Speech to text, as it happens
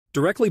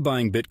Directly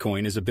buying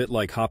Bitcoin is a bit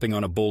like hopping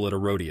on a bull at a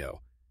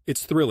rodeo.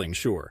 It's thrilling,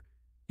 sure.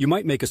 You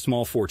might make a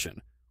small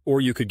fortune, or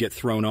you could get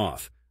thrown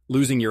off,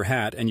 losing your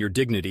hat and your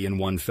dignity in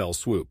one fell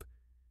swoop.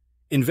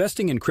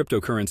 Investing in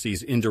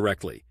cryptocurrencies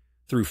indirectly,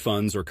 through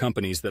funds or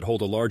companies that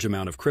hold a large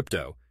amount of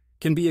crypto,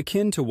 can be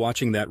akin to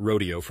watching that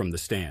rodeo from the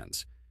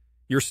stands.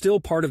 You're still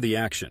part of the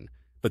action,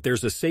 but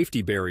there's a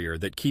safety barrier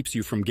that keeps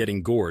you from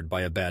getting gored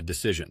by a bad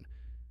decision.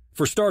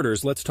 For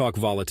starters, let's talk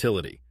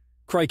volatility.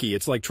 Crikey,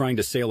 it's like trying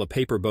to sail a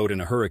paper boat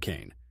in a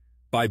hurricane.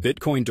 Buy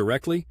Bitcoin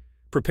directly?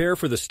 Prepare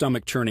for the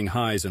stomach-churning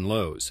highs and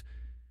lows.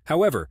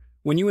 However,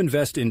 when you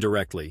invest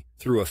indirectly,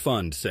 through a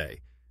fund, say,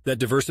 that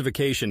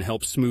diversification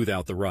helps smooth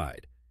out the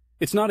ride.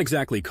 It's not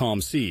exactly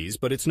calm seas,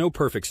 but it's no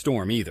perfect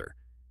storm either.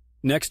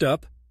 Next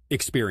up,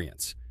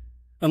 experience.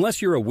 Unless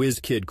you're a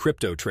whiz-kid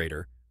crypto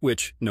trader,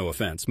 which, no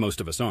offense,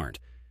 most of us aren't,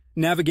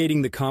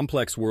 navigating the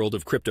complex world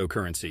of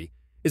cryptocurrency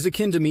is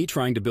akin to me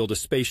trying to build a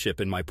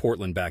spaceship in my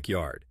Portland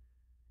backyard.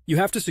 You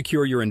have to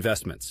secure your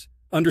investments,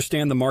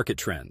 understand the market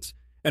trends,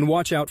 and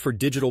watch out for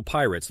digital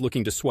pirates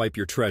looking to swipe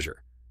your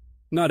treasure.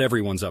 Not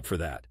everyone's up for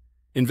that.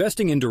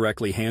 Investing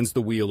indirectly hands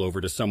the wheel over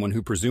to someone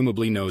who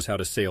presumably knows how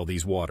to sail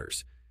these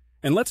waters.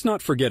 And let's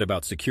not forget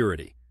about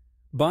security.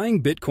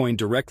 Buying Bitcoin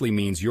directly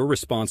means you're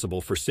responsible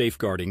for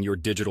safeguarding your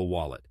digital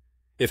wallet.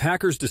 If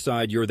hackers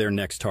decide you're their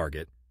next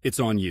target, it's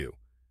on you.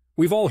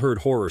 We've all heard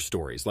horror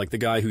stories like the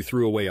guy who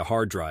threw away a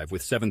hard drive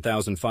with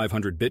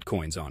 7,500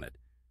 Bitcoins on it.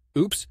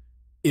 Oops.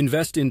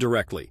 Invest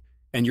indirectly,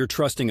 and you're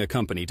trusting a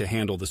company to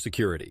handle the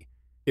security.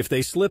 If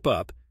they slip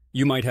up,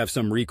 you might have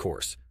some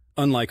recourse,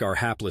 unlike our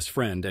hapless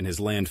friend and his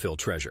landfill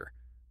treasure.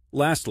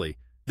 Lastly,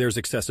 there's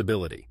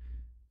accessibility.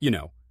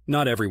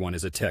 Not everyone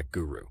is a tech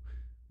guru.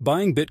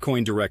 Buying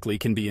Bitcoin directly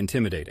can be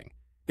intimidating.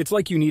 It's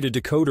like you need a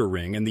decoder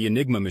ring and the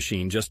Enigma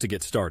machine just to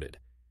get started.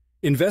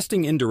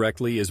 Investing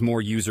indirectly is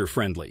more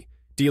user-friendly,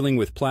 dealing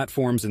with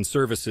platforms and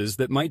services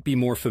that might be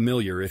more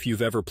familiar if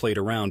you've ever played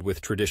around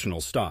with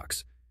traditional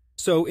stocks.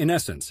 So, in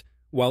essence,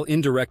 while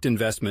indirect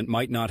investment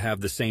might not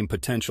have the same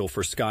potential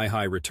for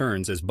sky-high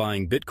returns as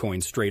buying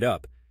Bitcoin straight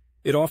up,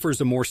 it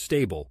offers a more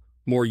stable,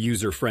 more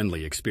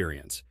user-friendly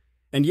experience.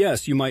 And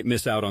yes, you might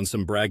miss out on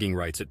some bragging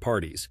rights at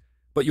parties,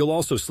 but you'll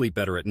also sleep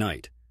better at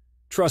night.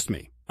 Trust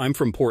me, I'm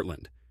from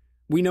Portland.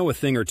 We know a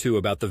thing or two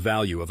about the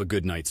value of a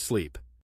good night's sleep.